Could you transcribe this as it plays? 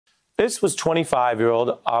This was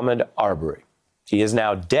 25-year-old Ahmaud Arbery. He is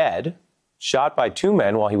now dead, shot by two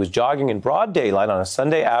men while he was jogging in broad daylight on a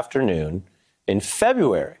Sunday afternoon in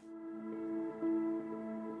February.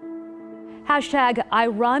 Hashtag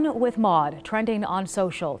iRunWithMaud trending on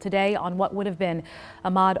social. Today on what would have been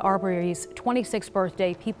Ahmaud Arbery's 26th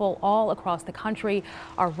birthday, people all across the country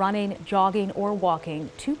are running, jogging or walking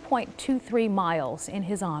 2.23 miles in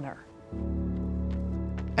his honor.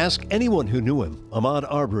 Ask anyone who knew him. Ahmaud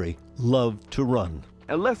Arbery loved to run.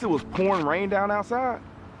 Unless it was pouring rain down outside,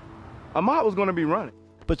 Ahmaud was going to be running.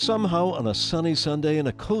 But somehow on a sunny Sunday in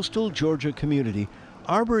a coastal Georgia community,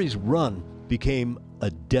 Arbery's run became a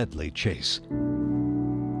deadly chase.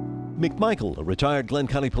 McMichael, a retired Glenn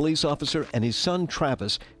County police officer, and his son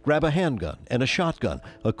Travis grab a handgun and a shotgun,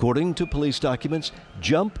 according to police documents,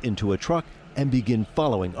 jump into a truck and begin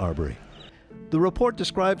following Arbery. The report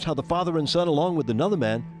describes how the father and son, along with another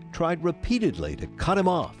man, tried repeatedly to cut him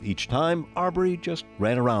off. Each time, Arbery just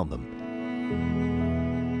ran around them.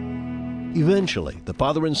 Eventually, the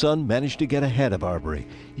father and son managed to get ahead of Arbery,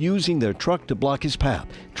 using their truck to block his path,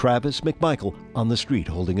 Travis McMichael on the street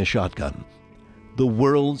holding a shotgun. The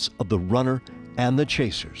worlds of the runner and the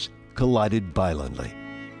chasers collided violently.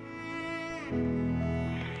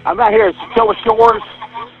 I'm out here at Satilla Shores.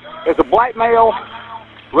 There's a black male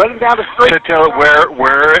running down the street.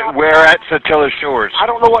 Where at Satilla Shores? I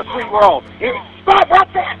don't know what street we're on. Stop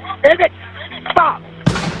right there! Is it? Stop!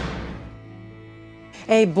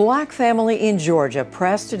 A black family in Georgia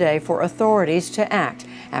pressed today for authorities to act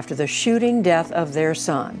after the shooting death of their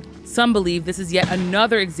son. Some believe this is yet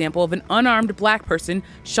another example of an unarmed black person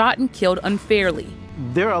shot and killed unfairly.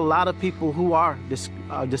 There are a lot of people who are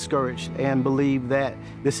discouraged and believe that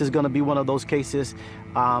this is going to be one of those cases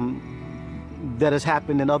that has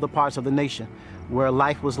happened in other parts of the nation where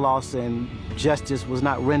life was lost and justice was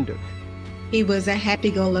not rendered. He was a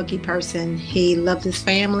happy-go-lucky person. He loved his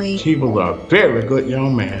family. He was a very good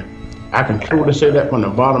young man. I can truly say that from the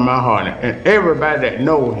bottom of my heart. And everybody that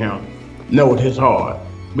knows him knows his heart.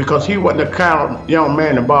 Because he wasn't the kind of young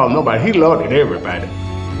man that bothered nobody. He loved everybody.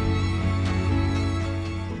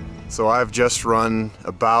 So I've just run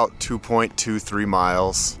about 2.23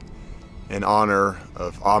 miles in honor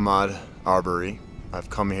of Ahmaud Arbery.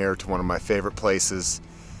 I've come here to one of my favorite places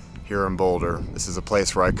here in Boulder. This is a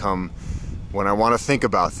place where I come when I want to think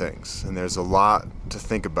about things, and there's a lot to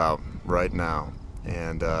think about right now.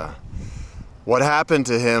 And what happened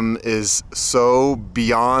to him is so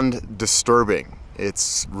beyond disturbing.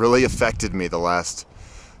 It's really affected me the last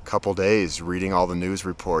couple days, reading all the news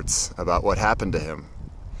reports about what happened to him.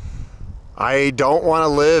 I don't want to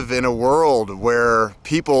live in a world where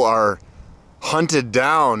people are hunted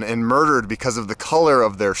down and murdered because of the color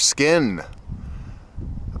of their skin,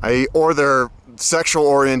 or their sexual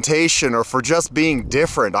orientation, or for just being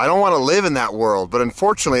different. I don't want to live in that world, but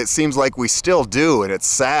unfortunately it seems like we still do, and it's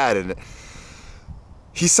sad. And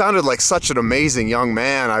he sounded like such an amazing young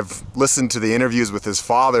man. I've listened to the interviews with his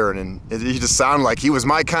father, and he just sounded like he was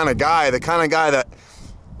my kind of guy, the kind of guy that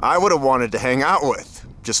I would have wanted to hang out with,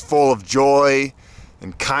 just full of joy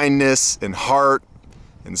and kindness and heart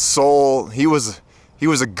and soul. He was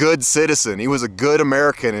a good citizen. He was a good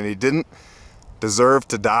American, and he didn't deserve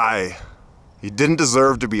to die. He didn't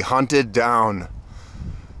deserve to be hunted down,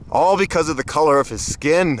 all because of the color of his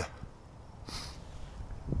skin.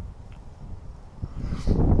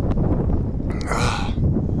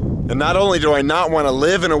 And not only do I not want to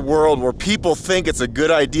live in a world where people think it's a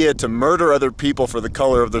good idea to murder other people for the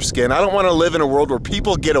color of their skin, I don't want to live in a world where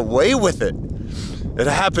people get away with it. It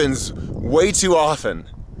happens way too often.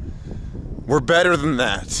 We're better than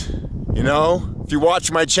that, you know? If you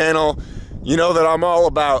watch my channel, you know that I'm all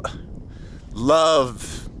about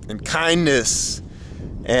love and kindness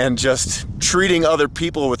and just treating other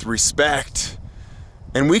people with respect.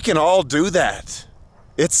 And we can all do that.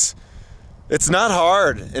 It's not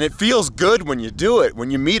hard, and it feels good when you do it,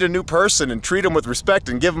 when you meet a new person and treat them with respect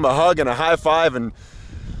and give them a hug and a high five, and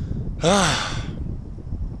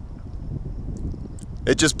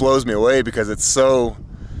it just blows me away because it's so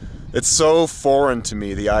foreign to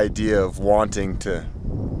me, the idea of wanting to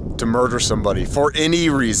murder somebody for any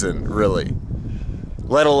reason, really,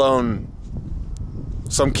 let alone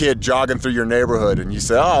some kid jogging through your neighborhood and you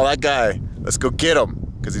say, oh, that guy, let's go get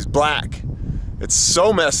him because he's black. It's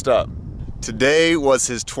so messed up. Today was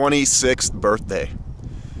his 26th birthday,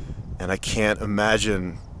 and I can't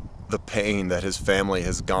imagine the pain that his family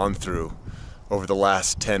has gone through over the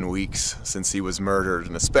last 10 weeks since he was murdered,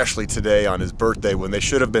 and especially today on his birthday when they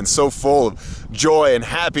should have been so full of joy and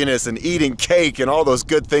happiness and eating cake and all those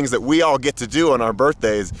good things that we all get to do on our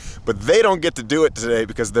birthdays, but they don't get to do it today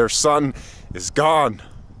because their son is gone.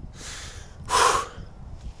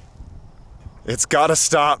 It's gotta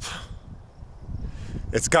stop.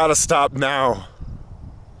 It's gotta stop now.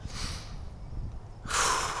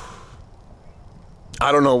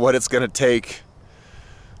 I don't know what it's gonna take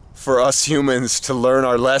for us humans to learn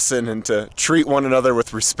our lesson and to treat one another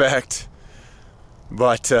with respect.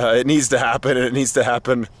 But it needs to happen, and it needs to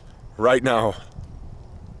happen right now.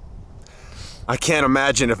 I can't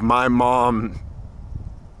imagine if my mom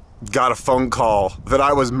got a phone call that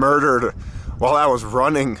I was murdered while I was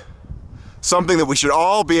running. Something that we should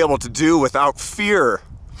all be able to do without fear.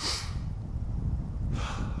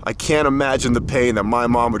 I can't imagine the pain that my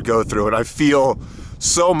mom would go through, and I feel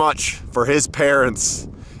so much for his parents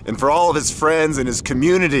and for all of his friends and his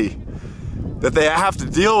community that they have to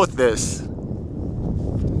deal with this.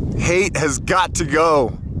 Hate has got to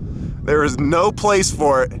go. There is no place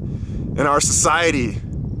for it in our society.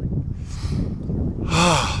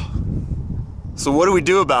 So what do we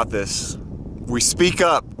do about this? We speak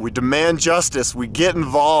up, we demand justice, we get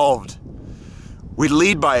involved. We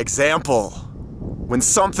lead by example. When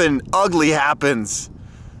something ugly happens,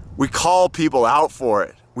 we call people out for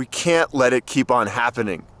it. We can't let it keep on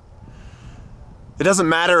happening. It doesn't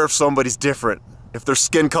matter if somebody's different, if their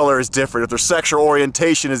skin color is different, if their sexual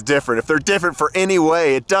orientation is different, if they're different for any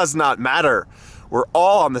way, it does not matter. We're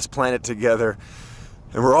all on this planet together,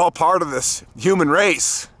 and we're all part of this human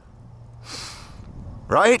race.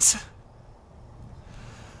 Right?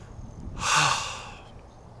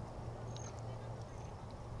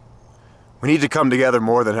 We need to come together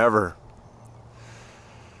more than ever.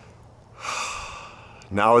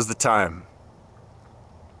 Now is the time.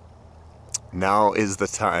 Now is the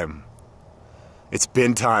time. It's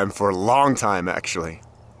been time for a long time, actually.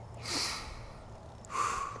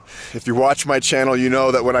 If you watch my channel, you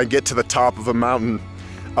know that when I get to the top of a mountain,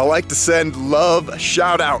 I like to send love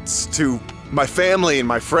shout-outs to my family and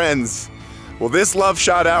my friends. Well, this love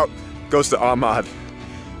shout-out goes to Ahmaud.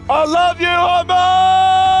 I love you, Ahmaud!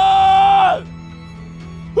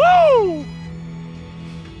 Woo!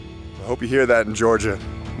 I hope you hear that in Georgia.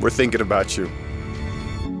 We're thinking about you.